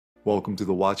Welcome to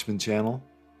the Watchman channel.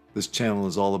 This channel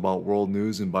is all about world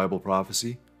news and Bible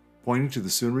prophecy, pointing to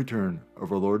the soon return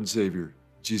of our Lord and Savior,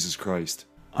 Jesus Christ.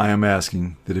 I am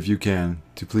asking that if you can,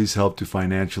 to please help to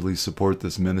financially support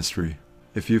this ministry.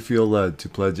 If you feel led to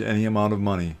pledge any amount of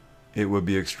money, it would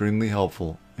be extremely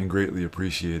helpful and greatly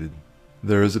appreciated.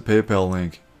 There is a PayPal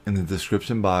link in the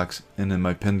description box and in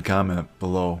my pinned comment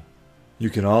below. You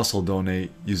can also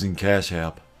donate using Cash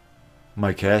App.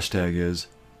 My cash tag is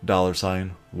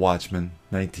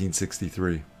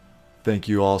 $Watchman1963. Thank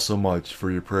you all so much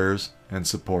for your prayers and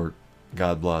support.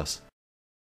 God bless.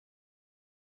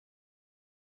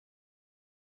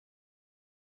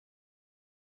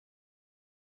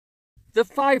 The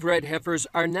 5 red heifers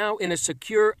are now in a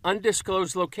secure,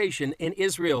 undisclosed location in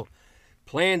Israel.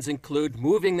 Plans include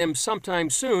moving them sometime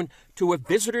soon to a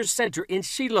visitor's center in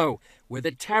Shiloh, where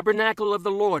the tabernacle of the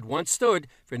Lord once stood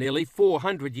for nearly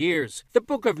 400 years. The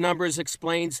book of Numbers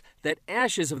explains that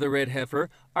ashes of the red heifer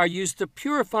are used to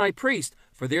purify priests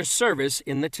for their service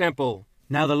in the temple.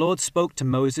 Now the Lord spoke to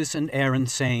Moses and Aaron,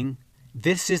 saying,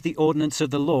 This is the ordinance of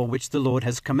the law which the Lord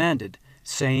has commanded,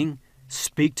 saying,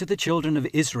 Speak to the children of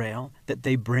Israel, that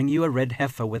they bring you a red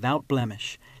heifer without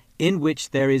blemish, in which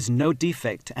there is no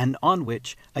defect, and on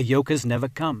which a yoke has never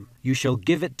come. You shall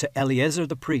give it to Eleazar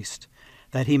the priest,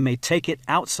 that he may take it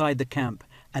outside the camp,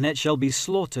 and it shall be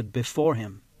slaughtered before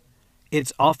him.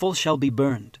 Its offal shall be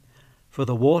burned, for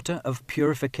the water of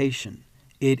purification.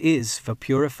 It is for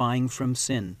purifying from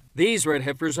sin. These red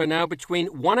heifers are now between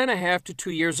 1.5 to 2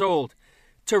 years old.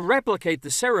 To replicate the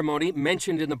ceremony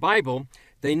mentioned in the Bible,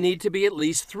 they need to be at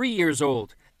least 3 years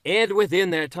old, and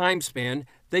within that time span,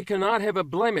 they cannot have a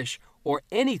blemish or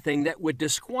anything that would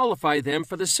disqualify them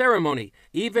for the ceremony,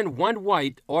 even one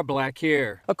white or black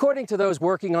hair. According to those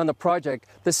working on the project,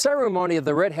 the ceremony of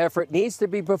the red heifer needs to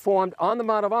be performed on the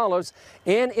Mount of Olives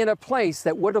and in a place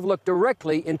that would have looked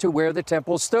directly into where the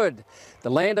temple stood.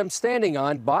 The land I'm standing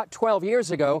on, bought 12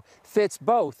 years ago, fits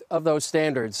both of those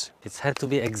standards. It had to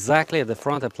be exactly at the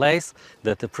front, a place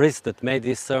that the priest that made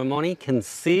this ceremony can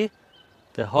see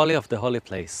the Holy of the Holy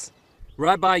Place.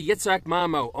 Rabbi Yitzhak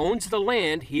Mamo owns the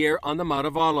land here on the Mount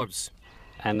of Olives.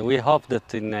 And we hope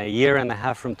that in a year and a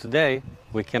half from today,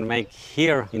 we can make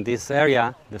here in this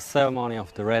area the ceremony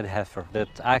of the red heifer. That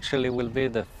actually will be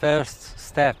the first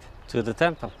step to the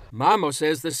temple. Mamo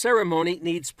says the ceremony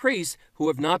needs priests who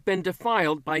have not been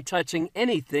defiled by touching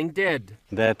anything dead.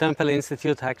 The Temple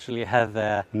Institute actually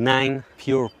have 9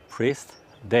 pure priests.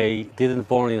 They didn't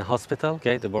born in hospital,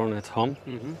 okay? They born at home.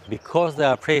 Because they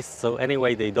are priests, so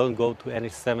anyway, they don't go to any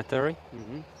cemetery.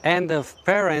 And the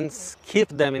parents keep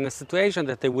them in a situation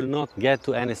that they will not get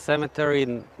to any cemetery,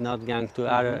 not going to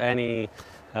any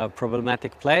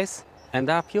problematic place, and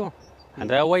they are pure, and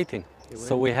they are waiting.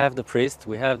 So we have the priest,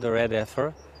 we have the red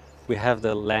heifer, we have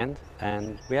the land,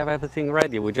 and we have everything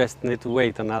ready. We just need to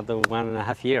wait another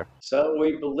 1.5 years. So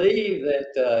we believe that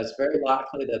it's very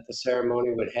likely that the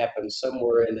ceremony would happen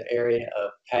somewhere in the area of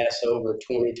Passover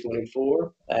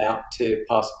 2024 out to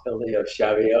possibility of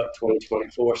Shavuot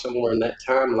 2024. Somewhere in that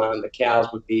timeline, the cows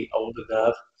would be old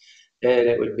enough and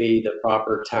it would be the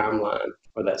proper timeline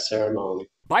for that ceremony.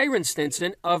 Byron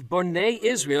Stinson of B'nai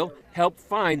Israel helped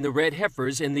find the red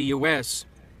heifers in the U.S.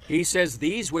 He says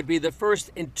these would be the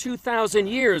first in 2,000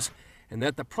 years, and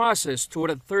that the process toward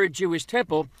a third Jewish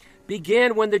temple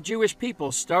began when the Jewish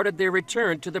people started their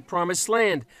return to the Promised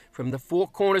Land from the 4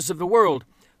 corners of the world,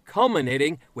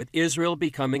 culminating with Israel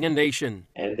becoming a nation.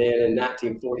 And then in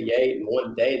 1948, in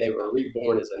one day, they were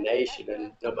reborn as a nation,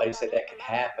 and nobody said that could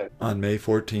happen. On May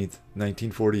 14th,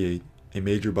 1948, a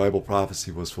major Bible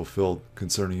prophecy was fulfilled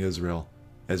concerning Israel,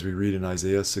 as we read in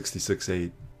Isaiah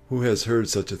 66:8. Who has heard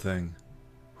such a thing?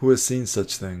 Who has seen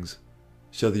such things?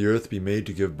 Shall the earth be made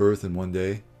to give birth in one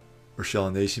day? Or shall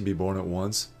a nation be born at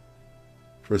once?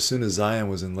 For as soon as Zion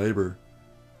was in labor,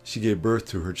 she gave birth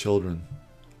to her children.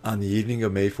 On the evening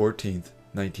of May 14th,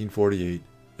 1948,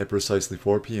 at precisely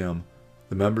 4 p.m.,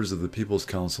 the members of the People's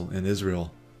Council in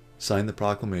Israel signed the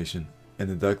proclamation, and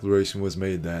the declaration was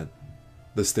made that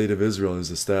the state of Israel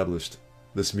is established.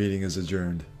 This meeting is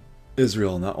adjourned.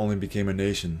 Israel not only became a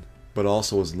nation, but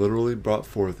also was literally brought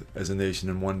forth as a nation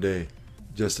in one day,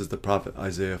 just as the prophet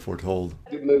Isaiah foretold.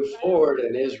 We move forward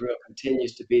and Israel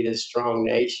continues to be this strong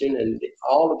nation, and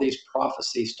all of these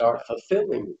prophecies start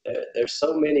fulfilling. There's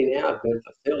so many now have been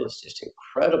fulfilled. It's just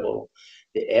incredible,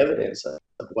 the evidence of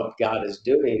what God is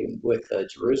doing with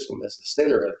Jerusalem as the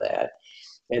center of that.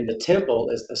 And the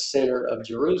temple is the center of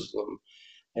Jerusalem.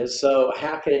 And so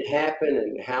how can it happen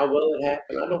and how will it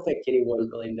happen? I don't think anyone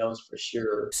really knows for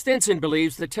sure. Stinson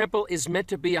believes the temple is meant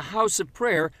to be a house of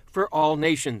prayer for all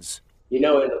nations. You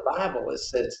know, in the Bible, it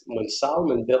says when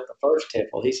Solomon built the first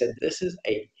temple, he said, "This is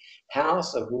a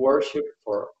house of worship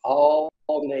for all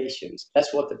nations."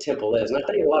 That's what the temple is. And I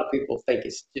think a lot of people think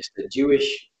it's just a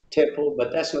Jewish temple,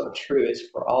 but that's not true. It's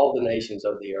for all the nations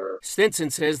of the earth. Stinson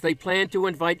says they plan to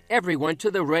invite everyone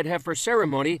to the red heifer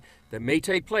ceremony that may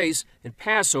take place in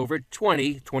Passover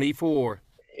 2024.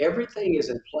 Everything is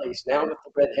in place now with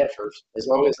the red heifers. As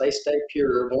long as they stay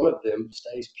pure, one of them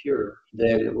stays pure,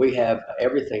 then we have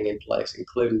everything in place,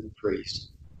 including the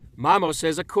priest. Mamo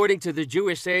says according to the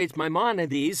Jewish sage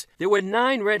Maimonides, there were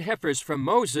 9 red heifers from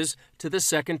Moses to the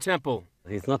Second Temple.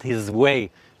 It's not his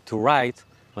way to write,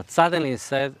 but suddenly he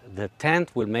said the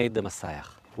tent will make the Messiah.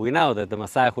 We know that the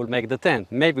Messiah will make the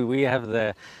tent. Maybe we have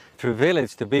the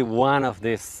privilege to be one of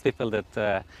these people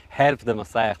that help the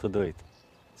Messiah to do it.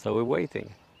 So we're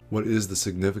waiting. What is the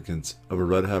significance of a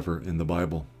red heifer in the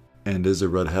Bible? And is a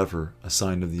red heifer a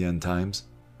sign of the end times?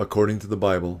 According to the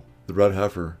Bible, the red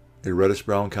heifer, a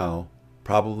reddish-brown cow,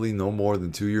 probably no more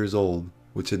than 2 years old,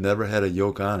 which had never had a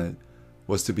yoke on it,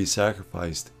 was to be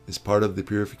sacrificed as part of the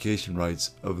purification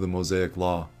rites of the Mosaic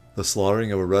Law. The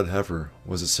slaughtering of a red heifer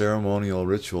was a ceremonial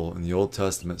ritual in the Old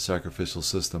Testament sacrificial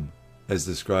system, as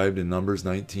described in Numbers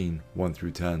 19,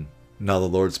 1-10. Now the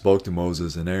Lord spoke to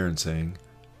Moses and Aaron, saying,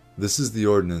 "This is the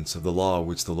ordinance of the law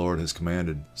which the Lord has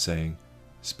commanded, saying,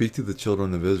 Speak to the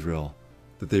children of Israel,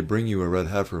 that they bring you a red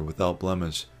heifer without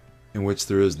blemish, in which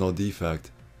there is no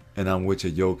defect, and on which a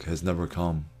yoke has never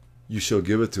come. You shall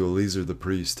give it to Eleazar the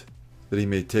priest, that he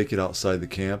may take it outside the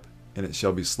camp, and it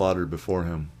shall be slaughtered before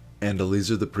him. And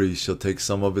Eleazar the priest shall take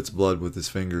some of its blood with his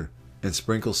finger, and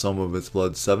sprinkle some of its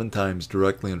blood 7 times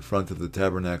directly in front of the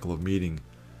tabernacle of meeting.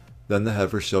 Then the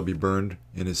heifer shall be burned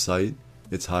in his sight,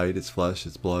 its hide, its flesh,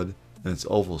 its blood, and its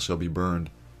offal shall be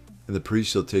burned. And the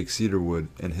priest shall take cedar wood,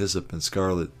 and hyssop, and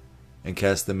scarlet, and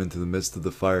cast them into the midst of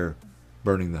the fire,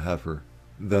 burning the heifer.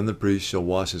 Then the priest shall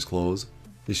wash his clothes,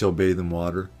 he shall bathe in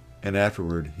water, and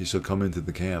afterward he shall come into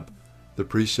the camp. The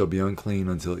priest shall be unclean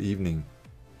until evening,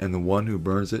 and the one who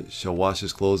burns it shall wash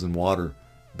his clothes in water,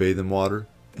 bathe in water,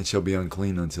 and shall be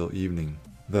unclean until evening.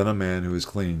 Then a man who is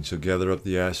clean shall gather up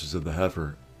the ashes of the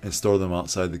heifer, and store them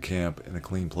outside the camp in a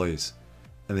clean place,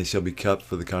 and they shall be kept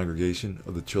for the congregation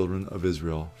of the children of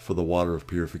Israel for the water of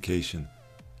purification.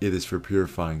 It is for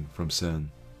purifying from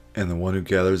sin. And the one who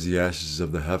gathers the ashes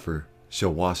of the heifer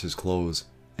shall wash his clothes,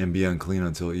 and be unclean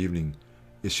until evening.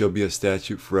 It shall be a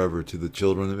statute forever to the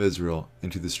children of Israel,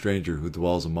 and to the stranger who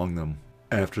dwells among them.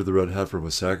 After the red heifer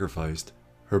was sacrificed,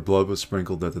 her blood was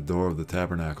sprinkled at the door of the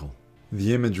tabernacle.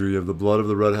 The imagery of the blood of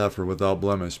the red heifer without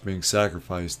blemish being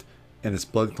sacrificed, and its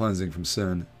blood cleansing from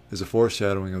sin, is a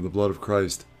foreshadowing of the blood of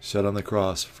Christ shed on the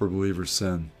cross for believers'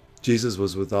 sin. Jesus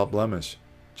was without blemish,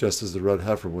 just as the red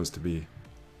heifer was to be.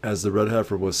 As the red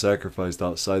heifer was sacrificed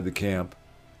outside the camp,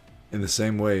 in the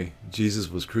same way Jesus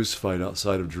was crucified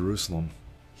outside of Jerusalem.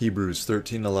 Hebrews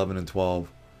 13:11 and 12.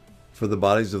 For the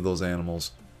bodies of those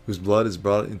animals, whose blood is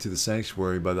brought into the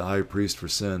sanctuary by the high priest for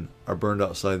sin, are burned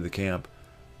outside the camp.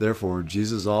 Therefore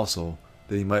Jesus also,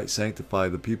 that he might sanctify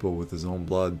the people with his own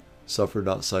blood, suffered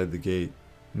outside the gate.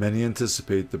 Many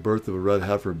anticipate the birth of a red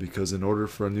heifer because in order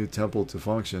for a new temple to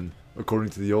function, according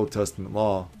to the Old Testament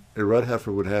law, a red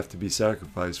heifer would have to be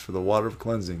sacrificed for the water of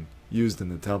cleansing used in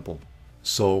the temple.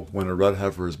 So, when a red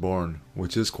heifer is born,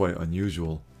 which is quite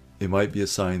unusual, it might be a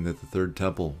sign that the third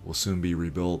temple will soon be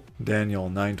rebuilt. Daniel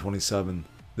 9:27.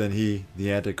 Then he,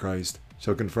 the Antichrist,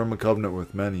 shall confirm a covenant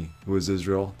with many, who is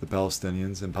Israel, the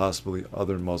Palestinians, and possibly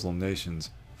other Muslim nations,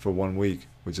 for 1 week,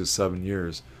 which is 7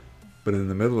 years. But in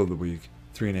the middle of the week,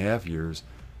 3.5 years,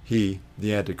 he,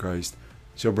 the Antichrist,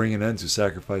 shall bring an end to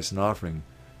sacrifice and offering,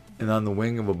 and on the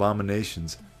wing of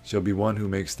abominations shall be one who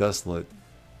makes desolate,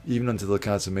 even until the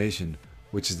consummation,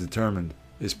 which is determined,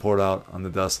 is poured out on the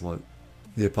desolate.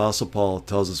 The Apostle Paul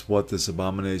tells us what this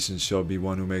abomination shall be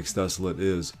one who makes desolate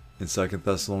is, in 2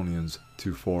 Thessalonians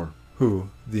 2:4, who,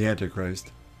 the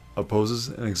Antichrist, opposes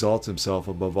and exalts himself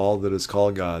above all that is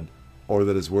called God, or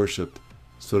that is worshipped,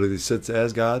 so that he sits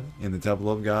as God in the temple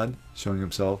of God, showing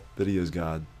himself that he is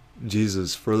God.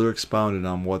 Jesus further expounded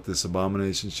on what this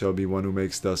abomination shall be one who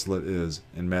makes desolate is,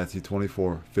 in Matthew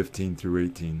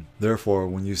 24:15-18. Therefore,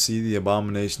 when you see the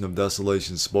abomination of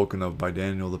desolation spoken of by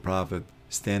Daniel the prophet,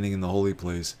 standing in the holy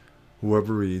place,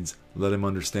 whoever reads, let him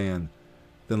understand.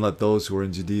 Then let those who are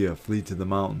in Judea flee to the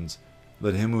mountains.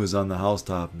 Let him who is on the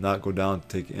housetop not go down to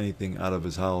take anything out of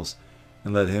his house,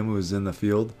 and let him who is in the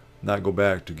field not go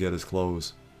back to get his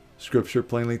clothes. Scripture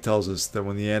plainly tells us that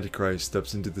when the Antichrist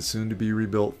steps into the soon-to-be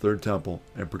rebuilt third temple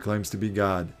and proclaims to be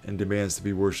God and demands to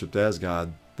be worshipped as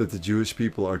God, that the Jewish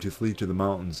people are to flee to the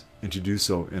mountains, and to do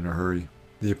so in a hurry.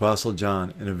 The Apostle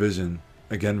John, in a vision,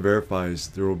 again verifies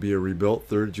there will be a rebuilt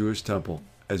third Jewish temple,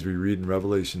 as we read in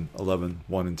Revelation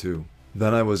 11:1 and 2.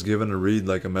 Then I was given a reed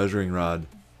like a measuring rod,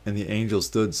 and the angel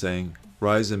stood, saying,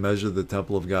 Rise and measure the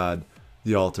temple of God,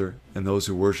 the altar, and those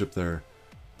who worship there.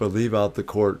 But leave out the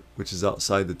court which is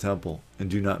outside the temple, and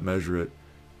do not measure it,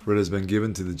 for it has been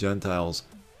given to the Gentiles,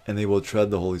 and they will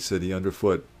tread the holy city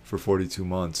underfoot for 42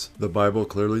 months. The Bible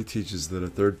clearly teaches that a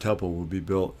third temple will be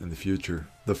built in the future.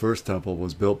 The first temple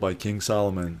was built by King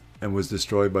Solomon and was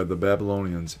destroyed by the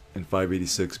Babylonians in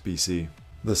 586 BC.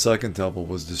 The second temple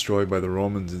was destroyed by the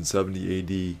Romans in 70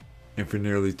 AD, and for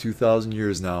nearly 2,000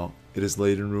 years now it is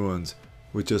laid in ruins,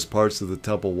 with just parts of the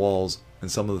temple walls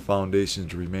and some of the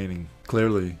foundations remaining.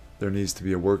 Clearly, there needs to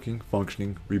be a working,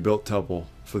 functioning, rebuilt temple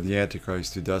for the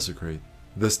Antichrist to desecrate.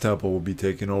 This temple will be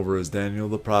taken over, as Daniel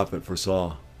the prophet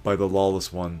foresaw, by the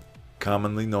lawless one,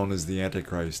 commonly known as the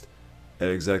Antichrist, at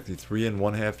exactly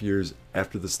 3½ years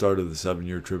after the start of the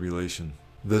 7-year tribulation.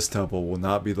 This temple will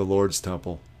not be the Lord's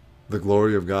temple. The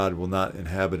glory of God will not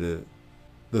inhabit it.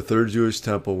 The third Jewish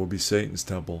temple will be Satan's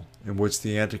temple, in which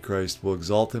the Antichrist will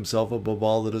exalt himself above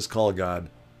all that is called God,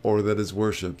 or that is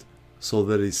worshipped, so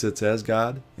that he sits as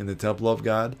God in the temple of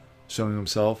God, showing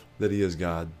himself that he is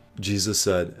God. Jesus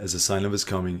said, as a sign of his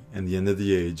coming and the end of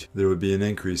the age, there would be an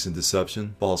increase in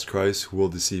deception, false Christs who will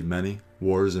deceive many,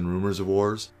 wars and rumors of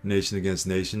wars, nation against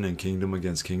nation and kingdom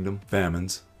against kingdom,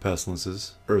 famines,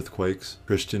 pestilences, earthquakes,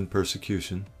 Christian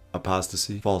persecution,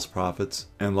 apostasy, false prophets,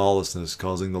 and lawlessness,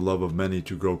 causing the love of many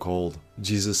to grow cold.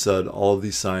 Jesus said all of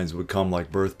these signs would come like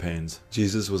birth pains.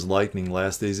 Jesus was likening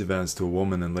last days events to a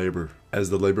woman in labor. As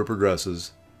the labor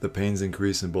progresses, the pains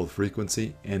increase in both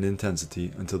frequency and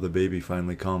intensity until the baby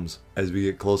finally comes. As we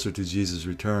get closer to Jesus'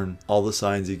 return, all the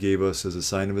signs he gave us as a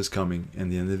sign of his coming and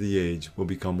the end of the age will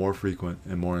become more frequent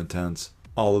and more intense.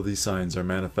 All of these signs are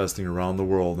manifesting around the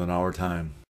world in our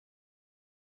time.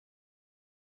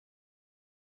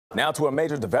 Now to a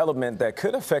major development that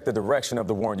could affect the direction of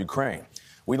the war in Ukraine.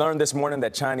 We learned this morning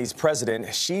that Chinese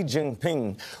President Xi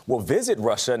Jinping will visit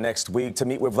Russia next week to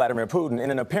meet with Vladimir Putin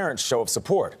in an apparent show of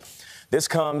support. This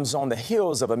comes on the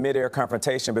heels of a mid-air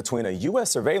confrontation between a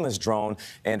U.S. surveillance drone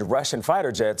and Russian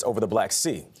fighter jets over the Black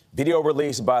Sea. Video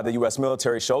released by the U.S.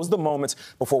 military shows the moments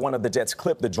before one of the jets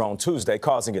clipped the drone Tuesday,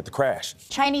 causing it to crash.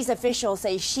 Chinese officials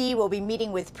say Xi will be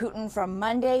meeting with Putin from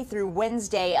Monday through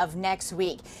Wednesday of next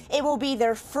week. It will be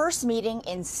their first meeting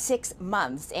in 6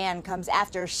 months and comes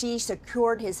after Xi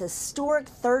secured his historic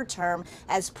third term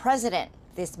as president.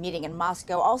 This meeting in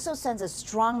Moscow also sends a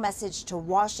strong message to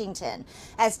Washington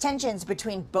as tensions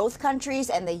between both countries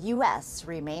and the U.S.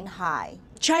 remain high.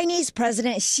 Chinese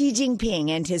President Xi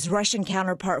Jinping and his Russian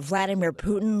counterpart Vladimir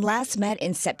Putin last met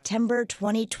in September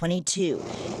 2022.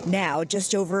 Now,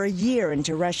 just over a year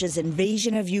into Russia's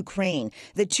invasion of Ukraine,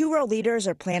 the two world leaders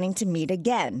are planning to meet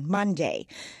again Monday.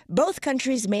 Both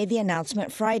countries made the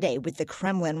announcement Friday, with the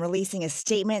Kremlin releasing a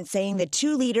statement saying the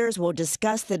two leaders will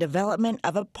discuss the development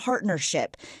of a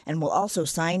partnership and will also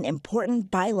sign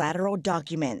important bilateral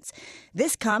documents.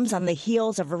 This comes on the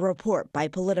heels of a report by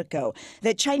Politico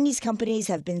that Chinese companies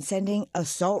have been sending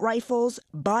assault rifles,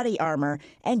 body armor,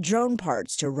 and drone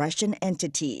parts to Russian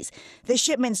entities. The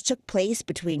shipments took place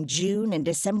between June and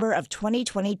December of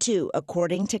 2022,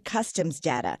 according to customs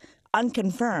data,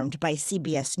 unconfirmed by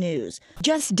CBS News.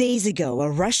 Just days ago, a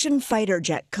Russian fighter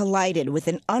jet collided with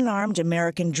an unarmed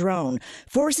American drone,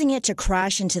 forcing it to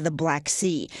crash into the Black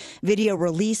Sea. Video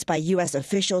released by U.S.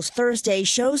 officials Thursday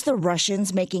shows the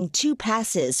Russians making 2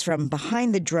 passes from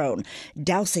behind the drone,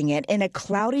 dousing it in a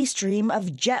cloudy stream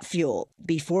of jet fuel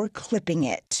before clipping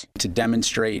it. To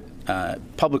demonstrate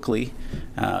publicly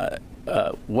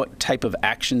what type of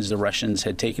actions the Russians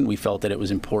had taken, we felt that it was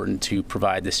important to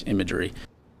provide this imagery.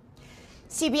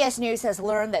 CBS News has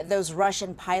learned that those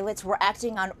Russian pilots were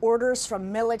acting on orders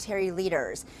from military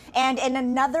leaders. And in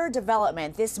another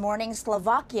development, this morning,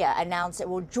 Slovakia announced it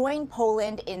will join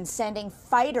Poland in sending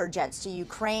fighter jets to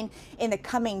Ukraine in the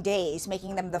coming days,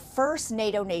 making them the first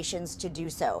NATO nations to do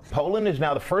so. Poland is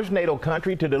now the first NATO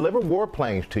country to deliver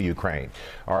warplanes to Ukraine.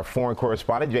 Our foreign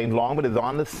correspondent, James Longman, is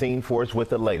on the scene for us with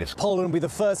the latest. Poland will be the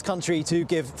first country to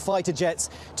give fighter jets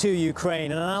to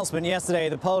Ukraine. In an announcement yesterday,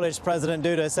 the Polish President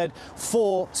Duda said 4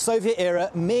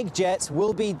 Soviet-era MiG jets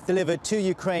will be delivered to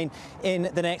Ukraine in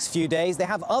the next few days. They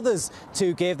have others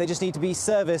to give. They just need to be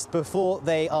serviced before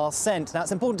they are sent. Now,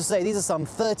 it's important to say these are some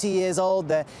 30 years old.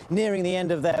 They're nearing the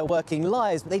end of their working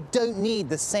lives, but they don't need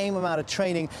the same amount of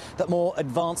training that more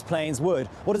advanced planes would.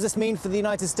 What does this mean for the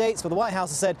United States? Well, the White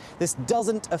House has said this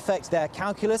doesn't affect their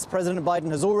calculus. President Biden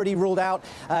has already ruled out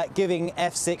giving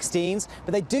F-16s,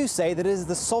 but they do say that it is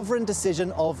the sovereign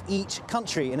decision of each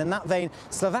country. And in that vein,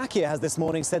 Slovakia has this this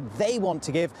morning said they want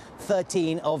to give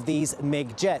 13 of these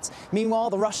MiG jets. Meanwhile,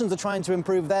 the Russians are trying to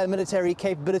improve their military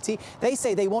capability. They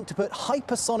say they want to put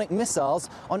hypersonic missiles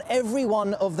on every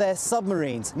one of their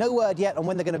submarines. No word yet on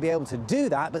when they're going to be able to do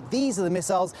that, but these are the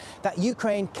missiles that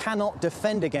Ukraine cannot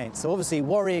defend against. So obviously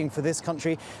worrying for this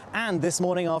country. And this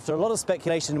morning, after a lot of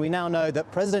speculation, we now know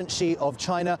that President Xi of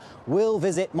China will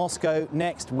visit Moscow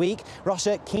next week.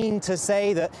 Russia keen to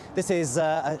say that this is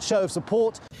a show of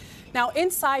support. Now,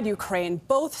 inside Ukraine,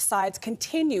 both sides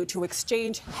continue to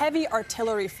exchange heavy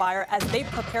artillery fire as they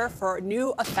prepare for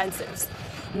new offensives.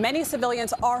 Many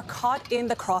civilians are caught in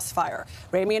the crossfire.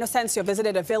 Remy Inocencio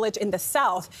visited a village in the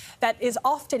south that is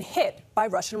often hit by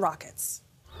Russian rockets.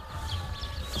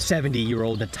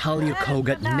 70-year-old Natalia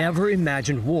Kogut never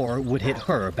imagined war would hit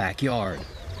her backyard.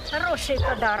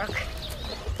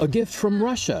 A gift from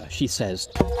Russia, she says.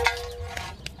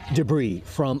 Debris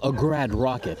from a Grad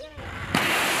rocket.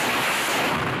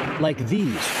 Like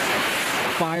these,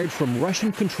 fired from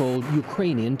Russian-controlled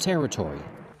Ukrainian territory.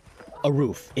 A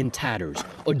roof in tatters,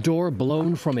 a door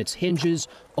blown from its hinges,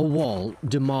 a wall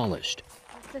demolished.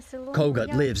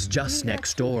 Kogut lives just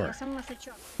next door.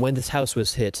 When this house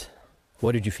was hit,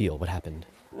 what did you feel? What happened?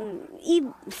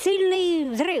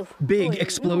 Big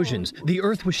explosions. The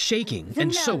earth was shaking,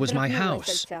 and so was my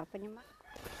house.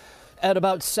 At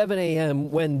about 7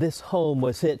 a.m. when this home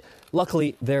was hit,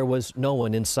 luckily there was no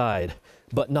one inside.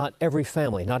 But not every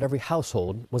family, not every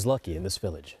household was lucky in this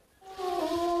village.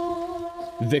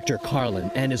 Victor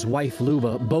Carlin and his wife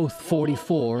Luba, both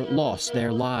 44, lost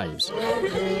their lives.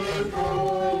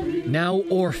 Now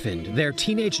orphaned, their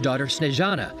teenage daughter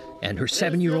Snezhana and her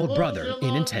 7-year-old brother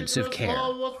in intensive care.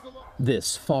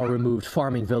 This far-removed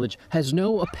farming village has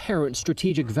no apparent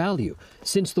strategic value.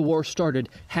 Since the war started,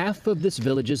 half of this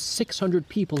village's 600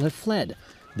 people have fled.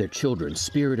 Their children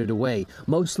spirited away,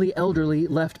 mostly elderly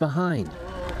left behind.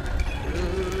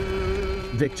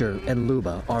 Victor and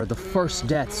Luba are the first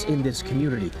deaths in this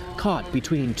community, caught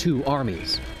between two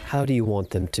armies. How do you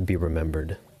want them to be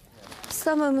remembered?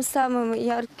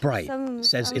 Bright,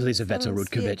 says Elizaveta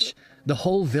Rudkovich. The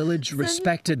whole village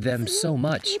respected them so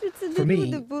much. For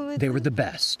me, they were the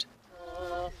best.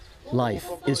 Life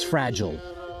is fragile,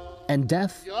 and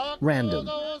death random,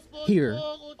 here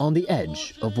on the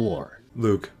edge of war.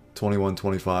 Luke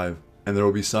 21:25. And there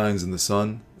will be signs in the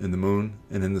sun, in the moon,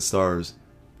 and in the stars,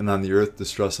 and on the earth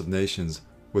distress of nations,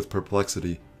 with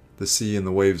perplexity, the sea and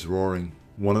the waves roaring.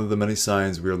 One of the many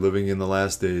signs we are living in the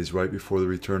last days, right before the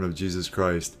return of Jesus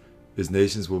Christ, is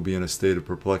nations will be in a state of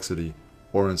perplexity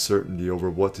or uncertainty over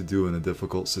what to do in a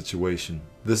difficult situation.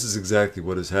 This is exactly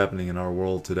what is happening in our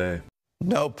world today.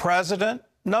 No president,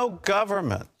 no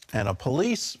government, and a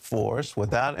police force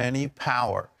without any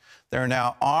power. There are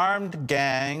now armed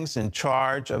gangs in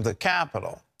charge of the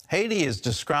capital. Haiti is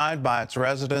described by its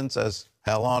residents as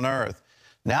hell on earth.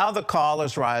 Now the call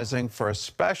is rising for a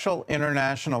special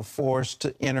international force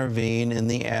to intervene in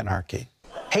the anarchy.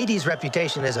 Haiti's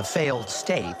reputation as a failed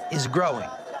state is growing.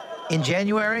 In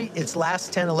January, its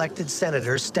last 10 elected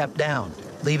senators stepped down,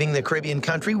 leaving the Caribbean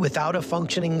country without a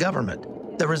functioning government.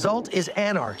 The result is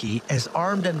anarchy as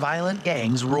armed and violent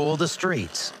gangs rule the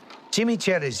streets. Jimmy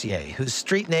Cherizier, whose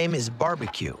street name is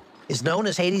Barbecue, is known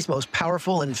as Haiti's most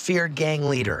powerful and feared gang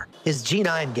leader. His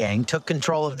G9 gang took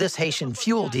control of this Haitian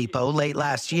fuel depot late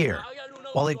last year,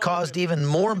 while it caused even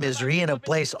more misery in a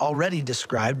place already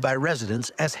described by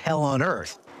residents as hell on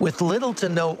earth. With little to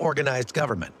no organized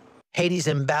government, Haiti's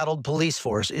embattled police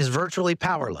force is virtually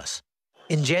powerless.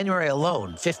 In January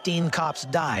alone, 15 cops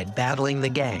died battling the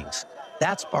gangs.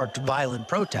 That sparked violent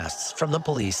protests from the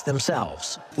police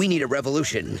themselves. We need a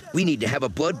revolution. We need to have a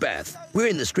bloodbath. We're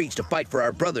in the streets to fight for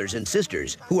our brothers and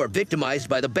sisters who are victimized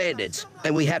by the bandits,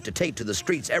 and we have to take to the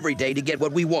streets every day to get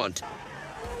what we want.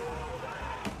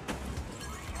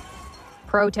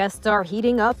 Protests are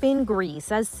heating up in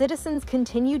Greece as citizens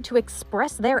continue to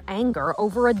express their anger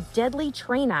over a deadly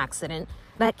train accident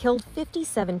that killed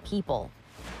 57 people.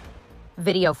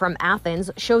 Video from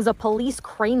Athens shows a police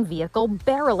crane vehicle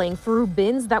barreling through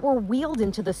bins that were wheeled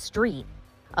into the street.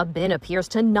 A bin appears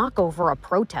to knock over a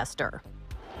protester.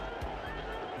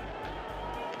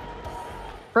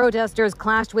 Protesters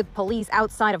clashed with police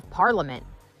outside of Parliament.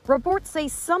 Reports say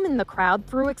some in the crowd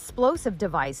threw explosive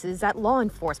devices at law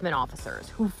enforcement officers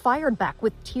who fired back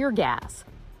with tear gas.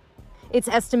 It's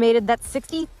estimated that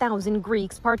 60,000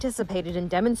 Greeks participated in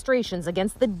demonstrations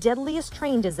against the deadliest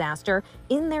train disaster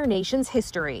in their nation's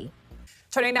history.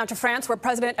 Turning now to France, where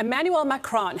President Emmanuel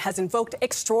Macron has invoked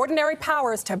extraordinary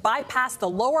powers to bypass the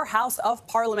lower house of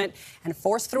parliament and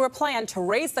force through a plan to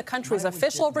raise the country's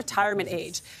official retirement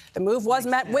age. The move was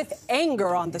met with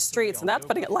anger on the streets, and that's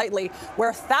putting it lightly,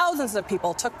 where thousands of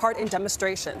people took part in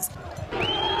demonstrations.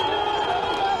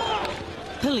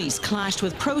 Police clashed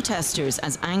with protesters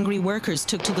as angry workers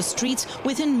took to the streets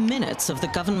within minutes of the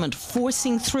government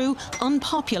forcing through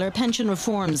unpopular pension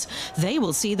reforms. They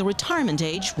will see the retirement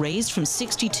age raised from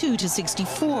 62 to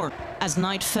 64. As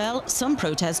night fell, some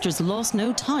protesters lost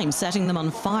no time setting them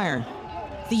on fire.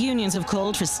 The unions have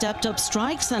called for stepped-up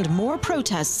strikes and more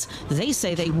protests. They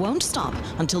say they won't stop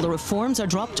until the reforms are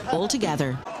dropped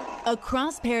altogether.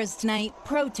 Across Paris tonight,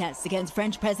 protests against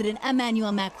French President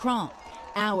Emmanuel Macron.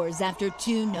 Hours after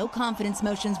 2 no-confidence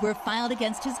motions were filed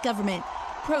against his government,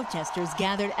 protesters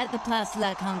gathered at the Place de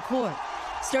la Concorde,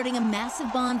 starting a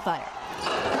massive bonfire,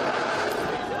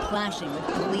 clashing with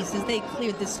police as they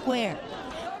cleared the square.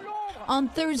 On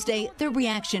Thursday, the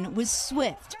reaction was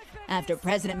swift after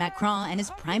President Macron and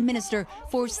his prime minister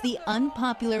forced the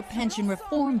unpopular pension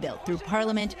reform bill through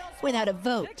parliament without a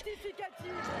vote.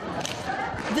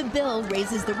 The bill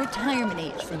raises the retirement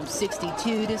age from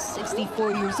 62 to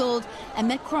 64 years old, and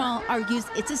Macron argues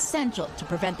it's essential to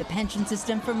prevent the pension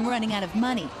system from running out of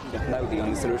money. Now the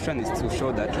only solution is to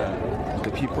show that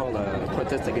the people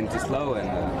protest against this law,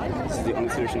 and this is the only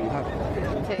solution we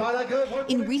have.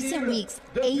 In recent weeks,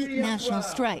 8 national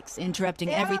strikes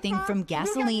interrupting everything from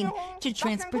gasoline to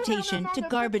transportation to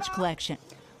garbage collection.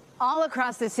 All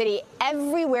across the city,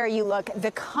 everywhere you look, the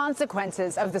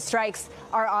consequences of the strikes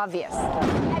are obvious.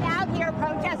 And out here,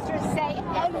 protesters say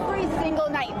every single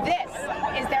night, this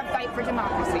is their fight for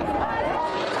democracy.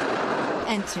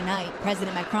 And tonight,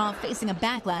 President Macron facing a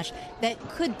backlash that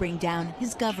could bring down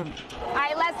his government. All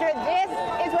right, Lester,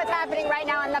 this is what's happening right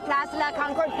now on the Place de la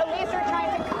Concorde. Police are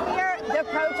trying to clear the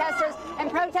protesters,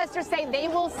 and protesters say they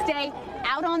will stay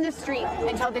out on the street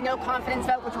until the no-confidence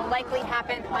vote, which will likely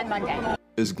happen on Monday.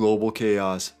 Is global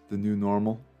chaos the new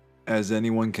normal? As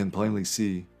anyone can plainly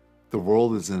see, the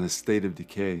world is in a state of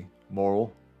decay,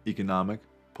 moral, economic,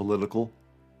 political,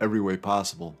 every way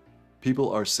possible.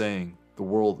 People are saying the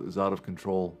world is out of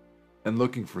control and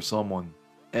looking for someone,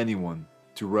 anyone,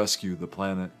 to rescue the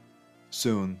planet.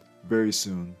 Soon, very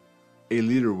soon, a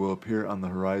leader will appear on the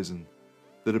horizon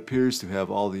that appears to have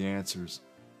all the answers,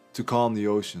 to calm the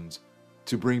oceans,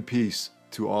 to bring peace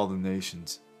to all the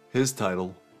nations. His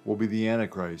title will be the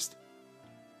Antichrist,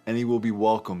 and he will be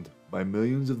welcomed by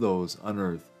millions of those on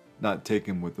earth not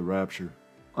taken with the rapture.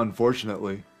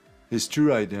 Unfortunately, his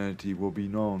true identity will be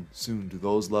known soon to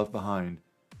those left behind,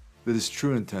 that his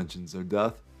true intentions are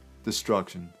death,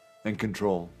 destruction, and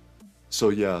control. So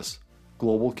yes,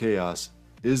 global chaos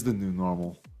is the new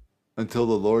normal, until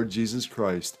the Lord Jesus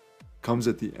Christ comes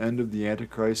at the end of the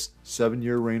Antichrist's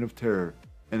 7-year reign of terror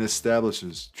and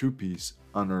establishes true peace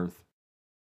on earth.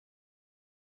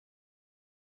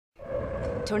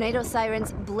 Tornado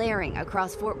sirens blaring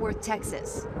across Fort Worth,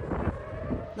 Texas.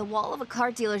 The wall of a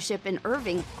car dealership in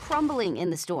Irving crumbling in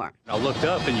the storm. I looked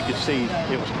up and you could see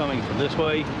it was coming from this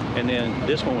way, and then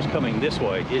this one was coming this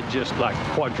way. It just like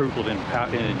quadrupled in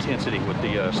intensity with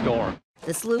the storm.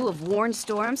 The slew of warned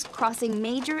storms crossing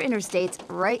major interstates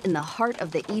right in the heart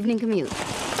of the evening commute,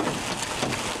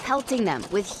 pelting them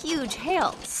with huge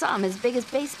hail, some as big as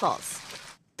baseballs.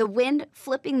 The wind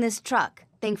flipping this truck.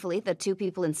 Thankfully, the 2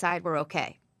 people inside were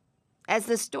okay. As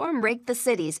the storm raked the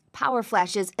cities, power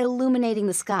flashes illuminating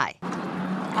the sky. All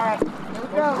right, here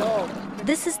we go.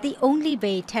 This is the only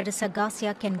way Teresa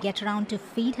Garcia can get around to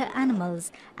feed her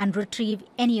animals and retrieve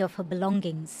any of her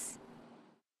belongings.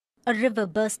 A river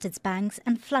burst its banks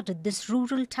and flooded this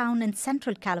rural town in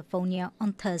central California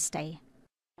on Thursday.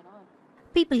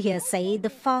 People here say the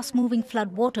fast-moving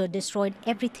flood water destroyed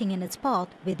everything in its path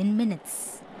within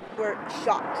minutes. We're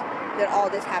shocked that all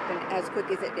this happened as quick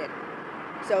as it did.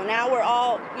 So now we're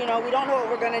all, we don't know what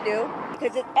we're going to do,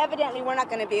 because evidently we're not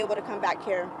going to be able to come back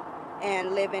here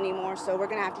and live anymore. So we're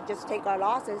going to have to just take our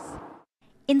losses.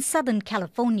 In Southern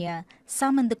California,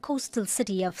 some in the coastal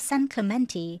city of San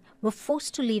Clemente were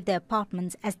forced to leave their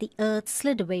apartments as the earth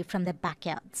slid away from their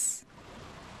backyards.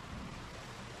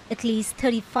 At least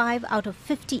 35 out of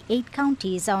 58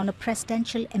 counties are on a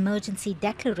presidential emergency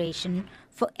declaration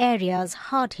for areas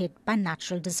hard hit by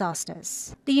natural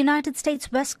disasters. The United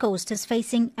States West Coast is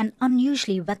facing an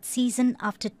unusually wet season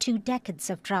after 2 decades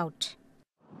of drought.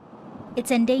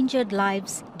 It's endangered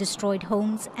lives, destroyed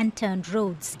homes, and turned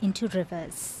roads into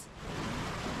rivers.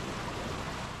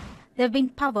 There have been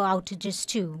power outages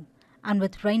too, and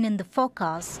with rain in the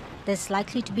forecast, there's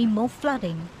likely to be more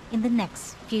flooding in the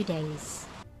next few days.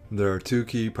 There are two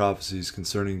key prophecies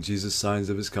concerning Jesus' signs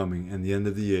of his coming and the end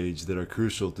of the age that are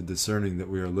crucial to discerning that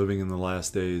we are living in the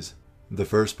last days. The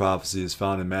first prophecy is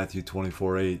found in Matthew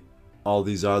 24:8. All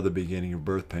these are the beginning of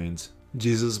birth pains.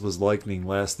 Jesus was likening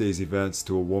last days events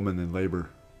to a woman in labor.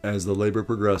 As the labor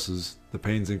progresses, the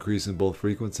pains increase in both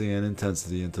frequency and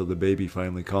intensity until the baby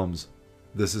finally comes.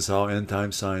 This is how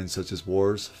end-time signs such as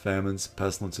wars, famines,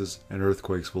 pestilences, and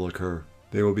earthquakes will occur.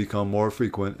 They will become more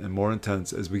frequent and more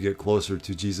intense as we get closer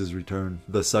to Jesus' return.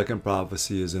 The second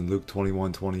prophecy is in Luke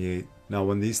 21:28. Now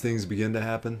when these things begin to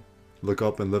happen, look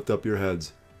up and lift up your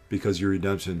heads, because your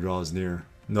redemption draws near.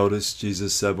 Notice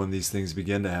Jesus said when these things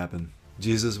begin to happen.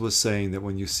 Jesus was saying that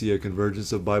when you see a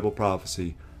convergence of Bible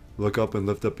prophecy, look up and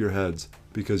lift up your heads,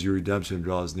 because your redemption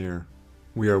draws near.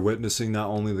 We are witnessing not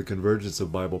only the convergence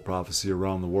of Bible prophecy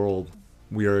around the world,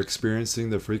 we are experiencing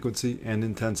the frequency and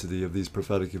intensity of these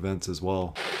prophetic events as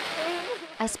well.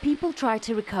 As people try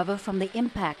to recover from the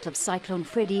impact of Cyclone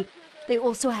Freddy, they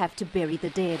also have to bury the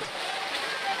dead.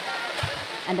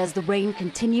 And as the rain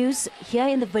continues, here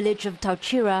in the village of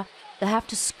Tauchira, they have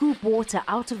to scoop water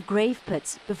out of grave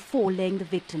pits before laying the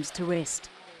victims to rest.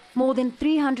 More than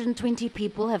 320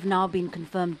 people have now been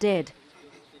confirmed dead,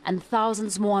 and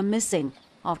thousands more are missing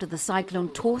after the cyclone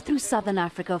tore through southern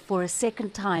Africa for a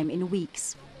second time in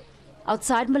weeks.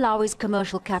 Outside Malawi's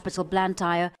commercial capital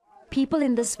Blantyre, people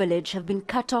in this village have been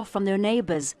cut off from their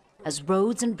neighbors as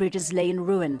roads and bridges lay in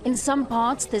ruin. In some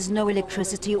parts, there's no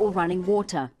electricity or running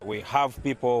water. We have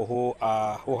people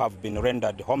who have been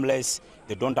rendered homeless.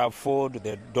 They don't have food,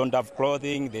 they don't have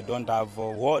clothing, they don't have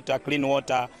water, clean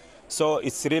water. So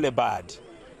it's really bad.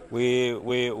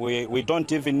 We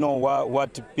don't even know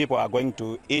what people are going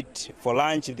to eat for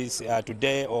lunch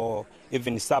today or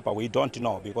even supper. We don't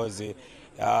know because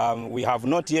we have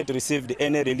not yet received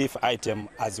any relief item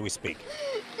as we speak.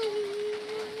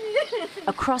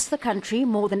 Across the country,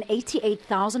 more than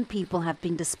 88,000 people have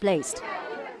been displaced,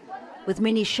 with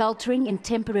many sheltering in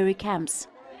temporary camps.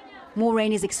 More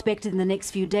rain is expected in the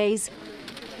next few days,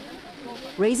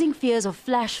 raising fears of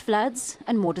flash floods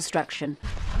and more destruction.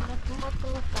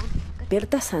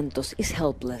 Berta Santos is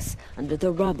helpless. Under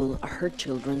the rubble are her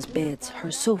children's beds, her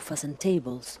sofas and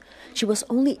tables. She was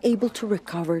only able to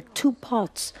recover 2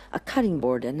 pots, a cutting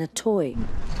board and a toy.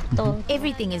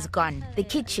 Everything is gone. The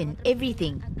kitchen,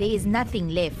 everything. There is nothing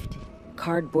left.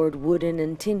 Cardboard, wooden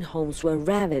and tin homes were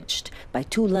ravaged by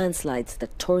 2 landslides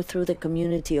that tore through the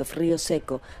community of Rio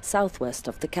Seco, southwest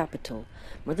of the capital.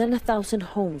 More than 1,000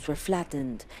 homes were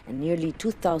flattened and nearly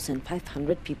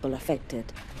 2,500 people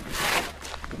affected.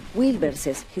 Wilber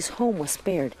says his home was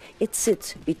spared. It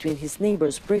sits between his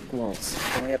neighbor's brick walls.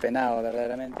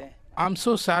 I'm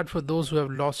so sad for those who have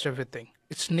lost everything.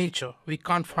 It's nature. We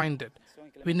can't find it.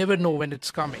 We never know when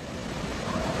it's coming.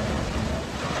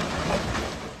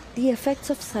 The effects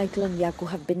of Cyclone Yaku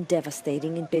have been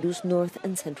devastating in Peru's north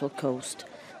and central coast.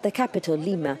 The capital,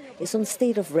 Lima, is on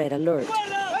state of red alert.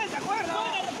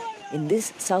 In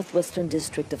this southwestern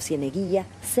district of Cieneguilla,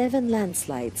 7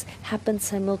 landslides happened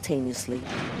simultaneously.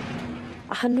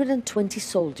 120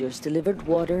 soldiers delivered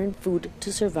water and food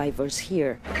to survivors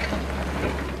here.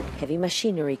 Heavy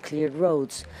machinery cleared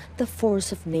roads. The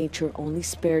force of nature only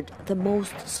spared the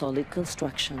most solid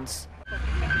constructions.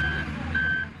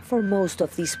 For most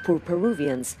of these poor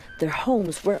Peruvians, their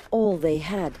homes were all they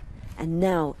had, and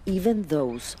now even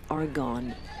those are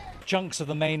gone. Chunks of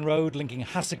the main road linking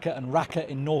Hasaka and Raqqa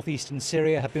in northeastern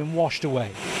Syria have been washed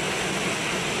away.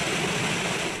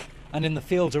 And in the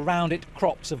fields around it,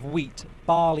 crops of wheat,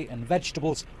 barley and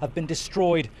vegetables have been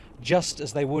destroyed just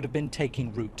as they would have been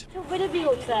taking root.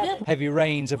 Heavy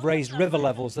rains have raised river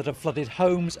levels that have flooded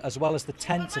homes as well as the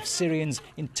tents of Syrians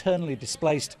internally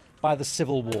displaced by the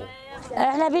civil war.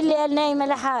 I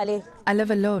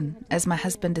live alone as my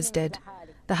husband is dead.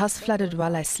 The house flooded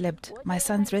while I slept. My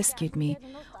sons rescued me.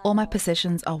 All my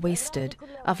possessions are wasted.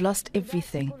 I've lost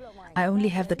everything. I only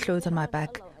have the clothes on my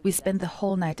back. We spent the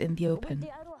whole night in the open.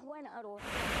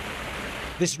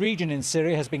 This region in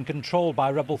Syria has been controlled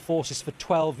by rebel forces for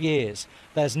 12 years.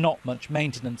 There's not much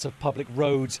maintenance of public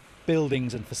roads,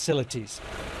 buildings and facilities.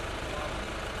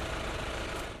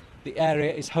 The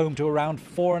area is home to around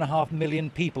 4.5 million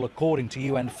people, according to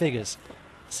UN figures.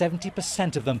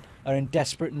 70% of them are in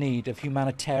desperate need of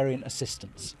humanitarian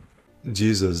assistance.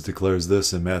 Jesus declares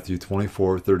this in Matthew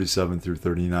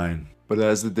 24:37-39. But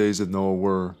as the days of Noah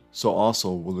were, so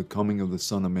also will the coming of the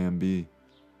Son of Man be.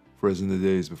 For as in the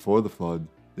days before the flood,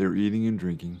 they were eating and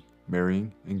drinking,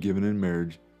 marrying and giving in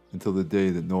marriage, until the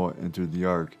day that Noah entered the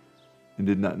ark, and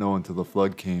did not know until the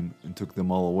flood came and took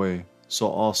them all away, so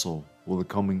also will the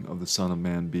coming of the Son of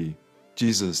Man be.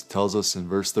 Jesus tells us in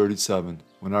verse 37,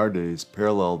 when our days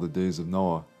parallel the days of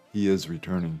Noah, He is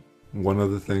returning. One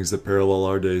of the things that parallel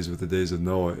our days with the days of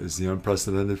Noah is the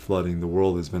unprecedented flooding the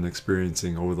world has been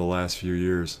experiencing over the last few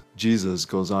years. Jesus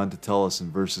goes on to tell us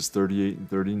in verses 38 and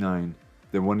 39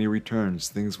 that when he returns,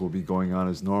 things will be going on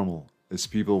as normal, as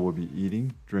people will be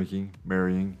eating, drinking,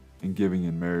 marrying, and giving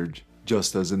in marriage.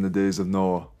 Just as in the days of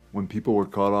Noah, when people were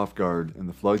caught off guard and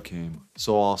the flood came,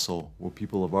 so also will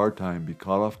people of our time be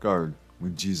caught off guard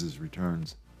when Jesus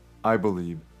returns. I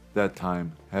believe that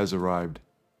time has arrived.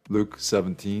 Luke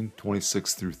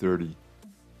 17:26 through 30.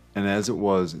 And as it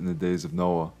was in the days of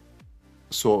Noah,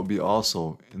 so it will be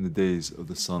also in the days of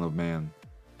the Son of Man.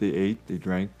 They ate, they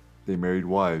drank, they married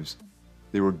wives,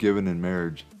 they were given in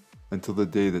marriage, until the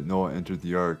day that Noah entered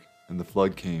the ark, and the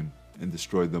flood came and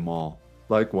destroyed them all.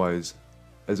 Likewise,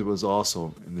 as it was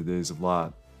also in the days of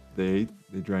Lot, they ate,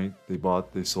 they drank, they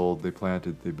bought, they sold, they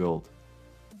planted, they built.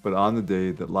 But on the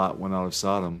day that Lot went out of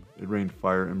Sodom, it rained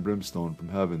fire and brimstone from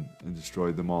heaven and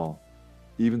destroyed them all.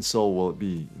 Even so will it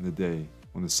be in the day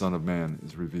when the Son of Man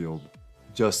is revealed.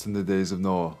 Just in the days of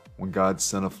Noah, when God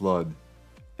sent a flood,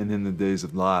 and in the days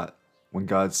of Lot, when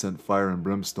God sent fire and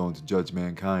brimstone to judge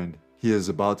mankind, he is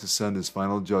about to send his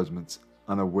final judgments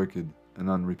on a wicked and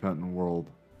unrepentant world.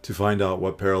 To find out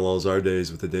what parallels our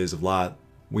days with the days of Lot,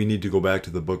 we need to go back to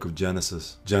the book of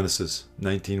Genesis. Genesis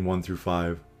 19:1 through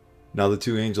 5. Now the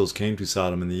two angels came to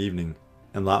Sodom in the evening,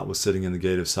 and Lot was sitting in the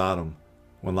gate of Sodom.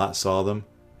 When Lot saw them,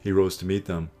 he rose to meet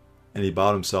them, and he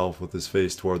bowed himself with his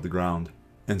face toward the ground,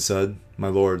 and said, My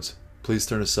lords, please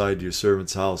turn aside to your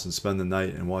servant's house and spend the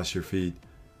night and wash your feet.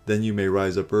 Then you may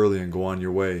rise up early and go on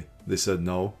your way. They said,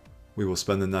 No, we will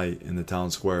spend the night in the town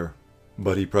square.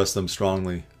 But he pressed them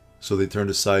strongly, so they turned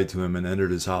aside to him and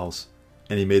entered his house.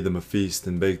 And he made them a feast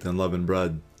and baked unleavened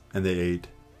bread, and they ate.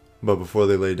 But before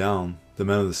they lay down, the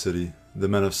men of the city, the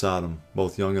men of Sodom,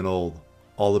 both young and old,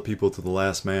 all the people to the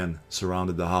last man,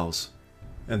 surrounded the house.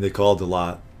 And they called to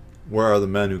Lot, Where are the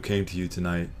men who came to you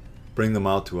tonight? Bring them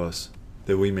out to us,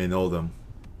 that we may know them.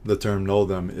 The term know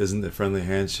them isn't a friendly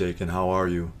handshake and how are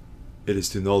you. It is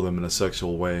to know them in a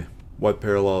sexual way. What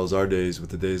parallels our days with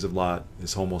the days of Lot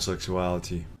is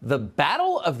homosexuality. The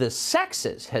battle of the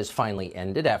sexes has finally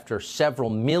ended after several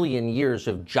million years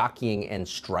of jockeying and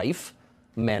strife.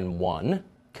 Men won,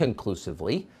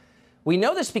 conclusively. We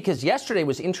know this because yesterday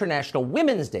was International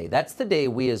Women's Day. That's the day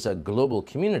we as a global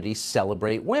community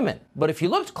celebrate women. But if you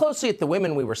looked closely at the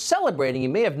women we were celebrating, you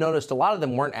may have noticed a lot of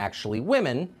them weren't actually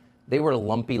women. They were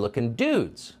lumpy-looking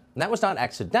dudes. And that was not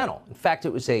accidental. In fact,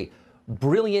 it was a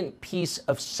brilliant piece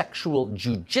of sexual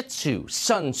jujitsu.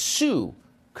 Sun Tzu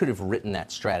could have written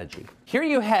that strategy. Here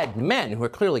you had men who are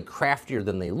clearly craftier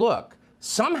than they look,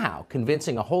 somehow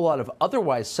convincing a whole lot of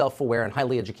otherwise self-aware and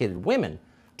highly educated women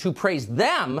to praise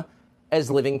them as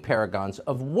living paragons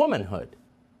of womanhood.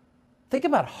 Think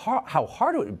about how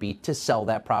hard it would be to sell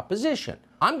that proposition.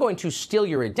 I'm going to steal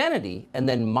your identity and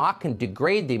then mock and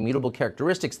degrade the immutable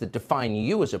characteristics that define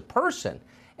you as a person.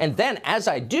 And then as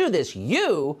I do this,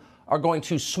 you are going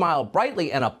to smile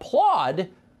brightly and applaud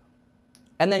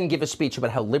and then give a speech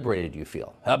about how liberated you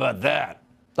feel. How about that?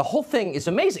 The whole thing is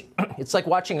amazing. It's like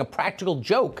watching a practical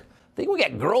joke. Think we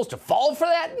get girls to fall for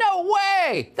that? No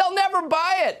way! They'll never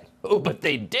buy it. Oh, but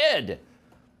they did.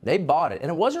 They bought it,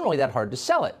 and it wasn't really that hard to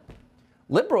sell it.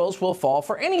 Liberals will fall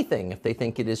for anything if they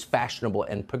think it is fashionable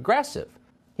and progressive.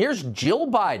 Here's Jill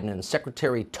Biden and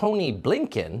Secretary Tony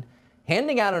Blinken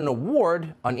handing out an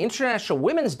award on International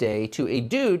Women's Day to a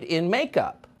dude in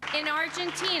makeup. In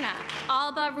Argentina,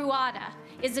 Alba Ruada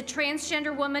is a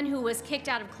transgender woman who was kicked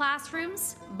out of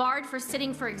classrooms, barred for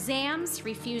sitting for exams,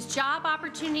 refused job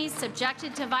opportunities,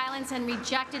 subjected to violence, and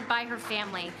rejected by her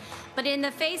family. But in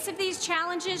the face of these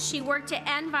challenges, she worked to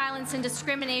end violence and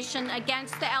discrimination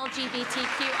against the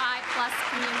LGBTQI+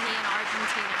 community in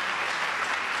Argentina.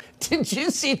 Did you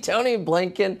see Tony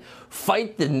Blinken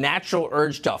fight the natural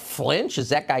urge to flinch as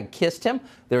that guy kissed him?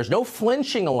 There's no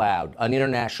flinching allowed on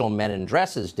International Men in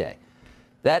Dresses Day.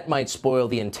 That might spoil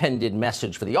the intended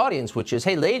message for the audience, which is,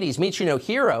 hey, ladies, meet your new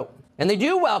hero. And they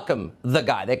do welcome the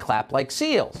guy. They clap like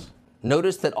seals.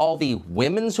 Notice that all the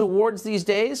women's awards these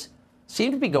days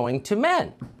seem to be going to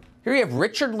men. Here you have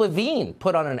Richard Levine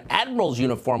put on an admiral's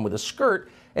uniform with a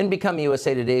skirt and become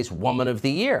USA Today's Woman of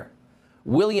the Year.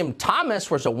 William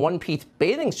Thomas wears a one-piece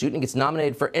bathing suit and gets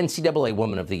nominated for NCAA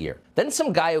Woman of the Year. Then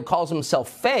some guy who calls himself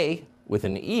Faye, with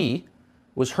an E,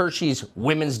 was Hershey's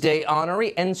Women's Day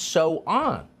honoree, and so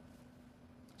on.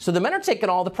 So the men are taking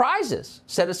all the prizes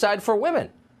set aside for women.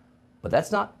 But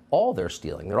that's not all they're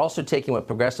stealing. They're also taking what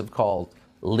progressive called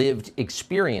lived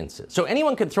experiences. So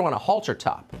anyone can throw on a halter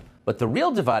top. But the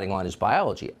real dividing line is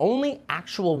biology. Only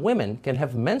actual women can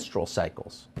have menstrual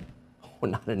cycles. Oh,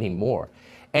 not anymore.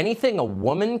 Anything a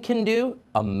woman can do,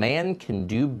 a man can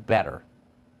do better.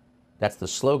 That's the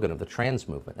slogan of the trans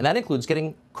movement. And that includes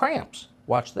getting cramps.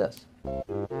 Watch this.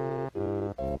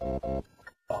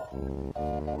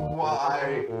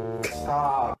 Why?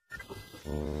 Stop.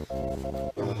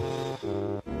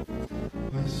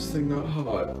 Why is this thing not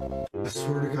hot? I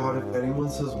swear to God, if anyone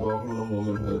says welcome to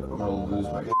womanhood, I'm gonna lose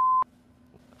my.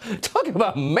 Talk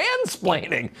about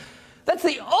mansplaining. That's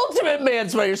the ultimate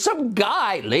mansplaining. Some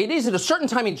guy, ladies, at a certain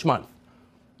time each month,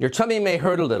 your tummy may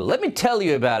hurt a little. Let me tell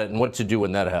you about it and what to do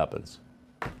when that happens.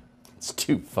 It's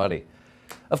too funny.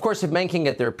 Of course, if men can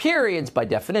get their periods, by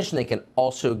definition, they can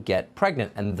also get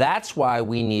pregnant. And that's why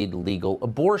we need legal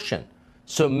abortion,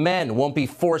 so men won't be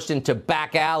forced into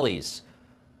back alleys.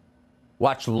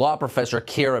 Watch law professor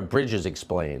Kiera Bridges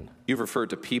explain. You've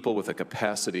referred to people with a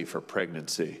capacity for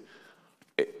pregnancy.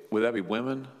 Would that be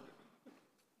women?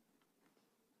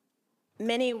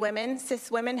 Many women,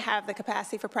 cis women, have the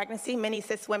capacity for pregnancy. Many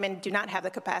cis women do not have the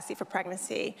capacity for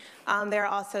pregnancy. There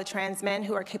are also trans men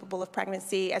who are capable of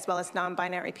pregnancy, as well as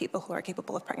non-binary people who are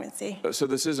capable of pregnancy. So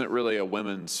this isn't really a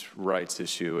women's rights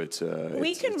issue.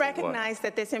 We can recognize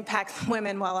that this impacts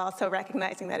women while also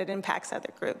recognizing that it impacts other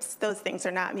groups. Those things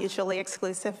are not mutually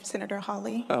exclusive, Senator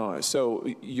Hawley. Oh,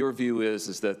 so your view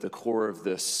is that the core of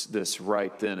this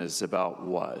right then is about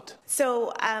what?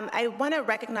 So I want to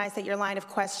recognize that your line of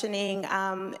questioning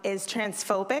is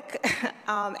transphobic,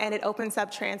 and it opens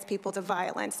up trans people to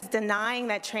violence. Denying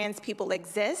that trans people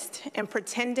exist and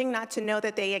pretending not to know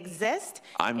that they exist.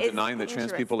 I'm denying that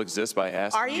trans people exist by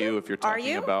asking you if you're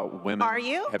talking about women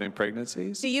having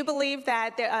pregnancies? Do you believe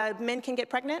that men can get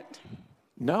pregnant?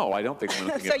 No, I don't think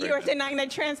women can get So pregnant. you are denying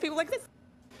that trans people exist?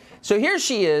 So here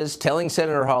she is telling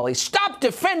Senator Hawley, stop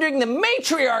defending the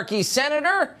matriarchy,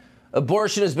 Senator.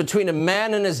 Abortion is between a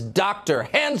man and his doctor.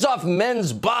 Hands off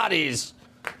men's bodies.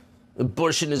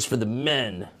 Abortion is for the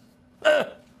men. Well,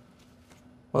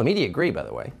 the media agree, by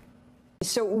the way.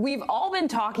 So we've all been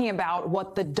talking about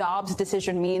what the Dobbs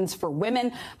decision means for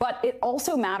women, but it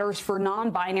also matters for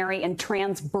non-binary and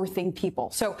trans birthing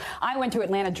people. So I went to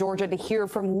Atlanta, Georgia to hear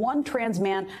from one trans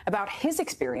man about his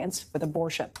experience with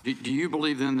abortion. Do you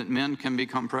believe then that men can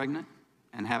become pregnant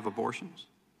and have abortions?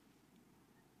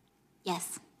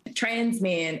 Yes. Trans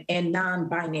men and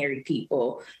non-binary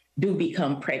people do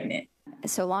become pregnant.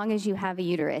 So long as you have a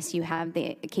uterus, you have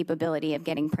the capability of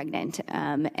getting pregnant.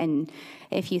 And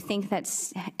if you think that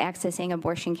accessing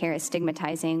abortion care is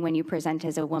stigmatizing when you present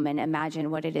as a woman,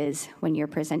 imagine what it is when you're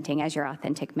presenting as your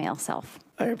authentic male self.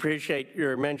 I appreciate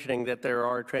your mentioning that there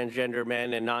are transgender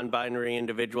men and non-binary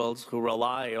individuals who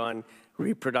rely on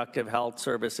reproductive health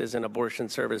services and abortion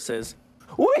services.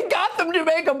 We got them to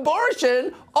make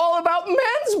abortion all about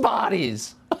men's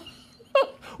bodies.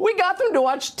 We got them to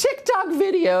watch TikTok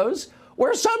videos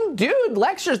where some dude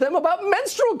lectures them about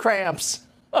menstrual cramps.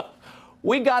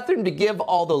 We got them to give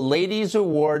all the ladies'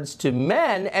 awards to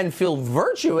men and feel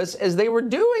virtuous as they were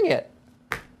doing it.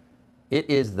 It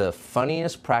is the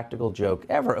funniest practical joke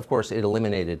ever. Of course, it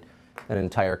eliminated an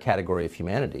entire category of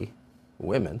humanity,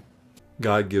 women.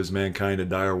 God gives mankind a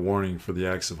dire warning for the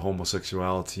acts of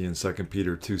homosexuality in 2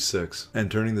 Peter 2:6,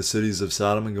 and turning the cities of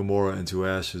Sodom and Gomorrah into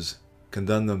ashes,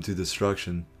 condemned them to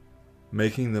destruction,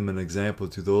 making them an example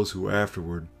to those who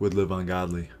afterward would live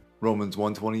ungodly. Romans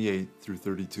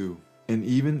 1:28-32. And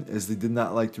even as they did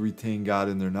not like to retain God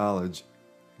in their knowledge,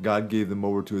 God gave them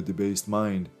over to a debased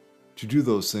mind, to do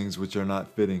those things which are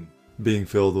not fitting, being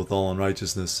filled with all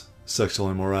unrighteousness, sexual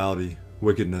immorality,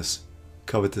 wickedness,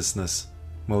 covetousness,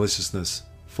 maliciousness,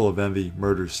 full of envy,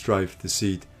 murder, strife,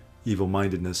 deceit,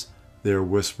 evil-mindedness. They are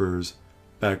whisperers,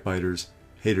 backbiters,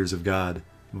 haters of God,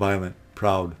 violent,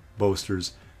 proud,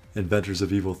 boasters, inventors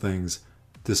of evil things,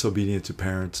 disobedient to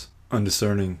parents,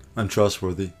 undiscerning,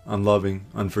 untrustworthy, unloving,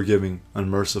 unforgiving,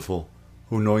 unmerciful,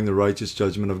 who knowing the righteous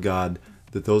judgment of God,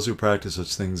 that those who practice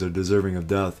such things are deserving of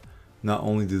death, not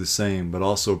only do the same, but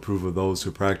also approve of those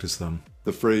who practice them.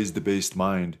 The phrase debased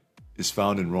mind is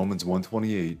found in Romans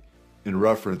 1:28 in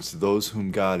reference to those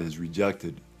whom God has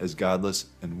rejected as godless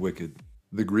and wicked.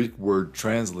 The Greek word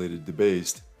translated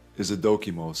debased is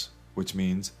adokimos, which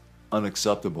means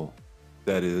unacceptable,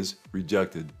 that is,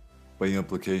 rejected, by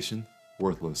implication,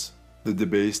 worthless. The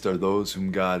debased are those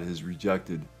whom God has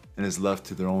rejected and has left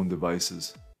to their own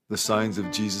devices. The signs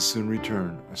of Jesus' soon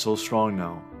return are so strong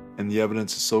now, and the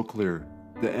evidence is so clear,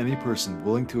 that any person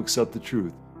willing to accept the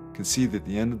truth can see that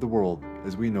the end of the world,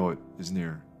 as we know it, is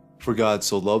near. For God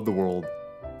so loved the world,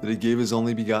 that he gave his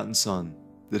only begotten Son,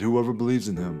 that whoever believes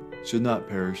in him should not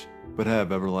perish, but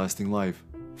have everlasting life.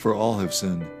 For all have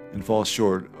sinned, and fall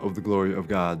short of the glory of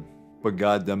God. But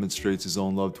God demonstrates his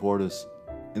own love toward us,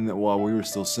 in that while we were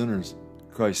still sinners,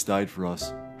 Christ died for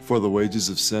us. For the wages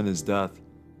of sin is death,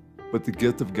 but the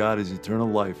gift of God is eternal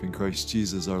life in Christ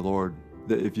Jesus our Lord,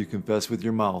 that if you confess with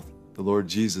your mouth the Lord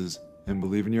Jesus and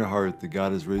believe in your heart that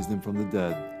God has raised him from the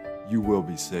dead, you will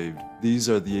be saved. These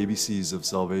are the ABCs of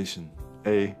salvation.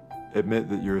 A. Admit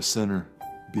that you're a sinner.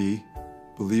 B.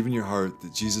 Believe in your heart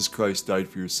that Jesus Christ died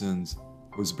for your sins,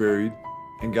 was buried,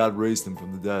 and God raised him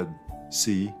from the dead.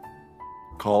 C.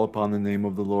 Call upon the name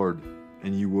of the Lord,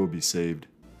 and you will be saved.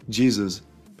 Jesus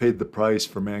paid the price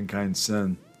for mankind's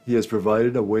sin. He has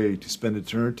provided a way to spend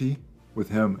eternity with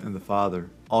him and the Father.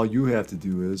 All you have to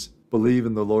do is believe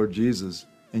in the Lord Jesus,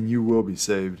 and you will be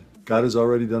saved. God has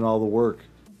already done all the work.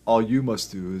 All you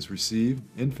must do is receive,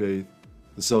 in faith,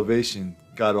 the salvation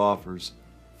God offers.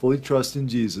 Fully trust in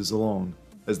Jesus alone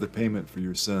as the payment for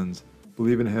your sins.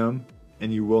 Believe in him,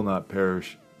 and you will not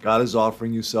perish. God is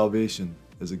offering you salvation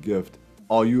as a gift.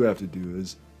 All you have to do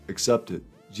is accept it.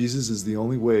 Jesus is the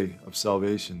only way of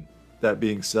salvation. That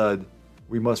being said,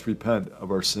 we must repent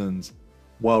of our sins.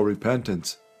 While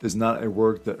repentance is not a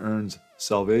work that earns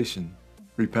salvation,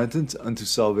 repentance unto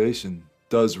salvation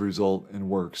does result in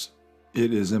works.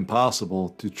 It is impossible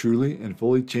to truly and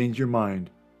fully change your mind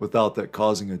without that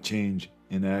causing a change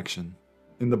in action.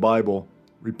 In the Bible,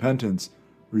 repentance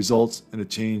results in a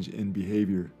change in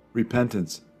behavior.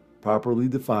 Repentance, properly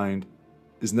defined,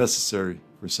 is necessary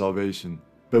for salvation.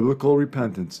 Biblical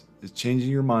repentance is changing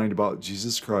your mind about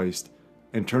Jesus Christ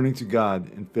and turning to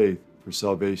God in faith for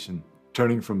salvation.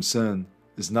 Turning from sin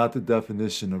is not the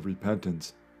definition of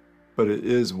repentance, but it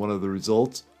is one of the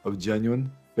results of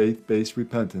genuine faith-based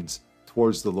repentance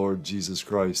towards the Lord Jesus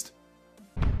Christ.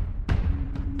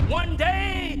 One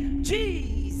day,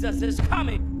 Jesus is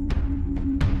coming.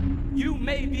 You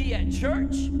may be at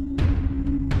church.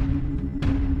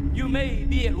 You may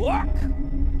be at work.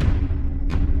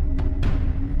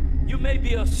 You may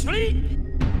be asleep.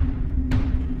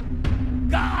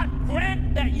 God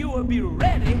grant that you will be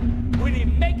ready when he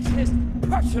makes his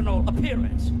personal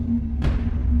appearance.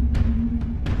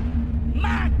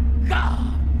 My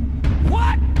God,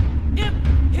 what if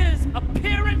his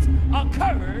appearance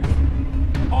occurs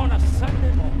on a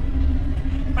Sunday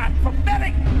morning? My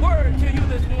prophetic word to you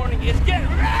this morning is get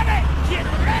ready! Get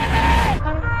ready!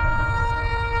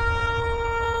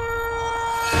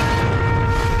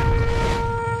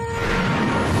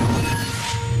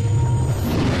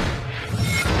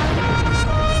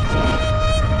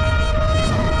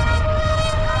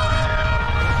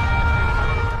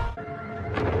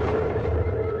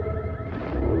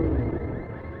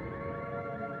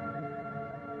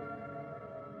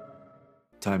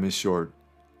 Time is short.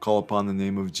 Call upon the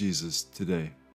name of Jesus today.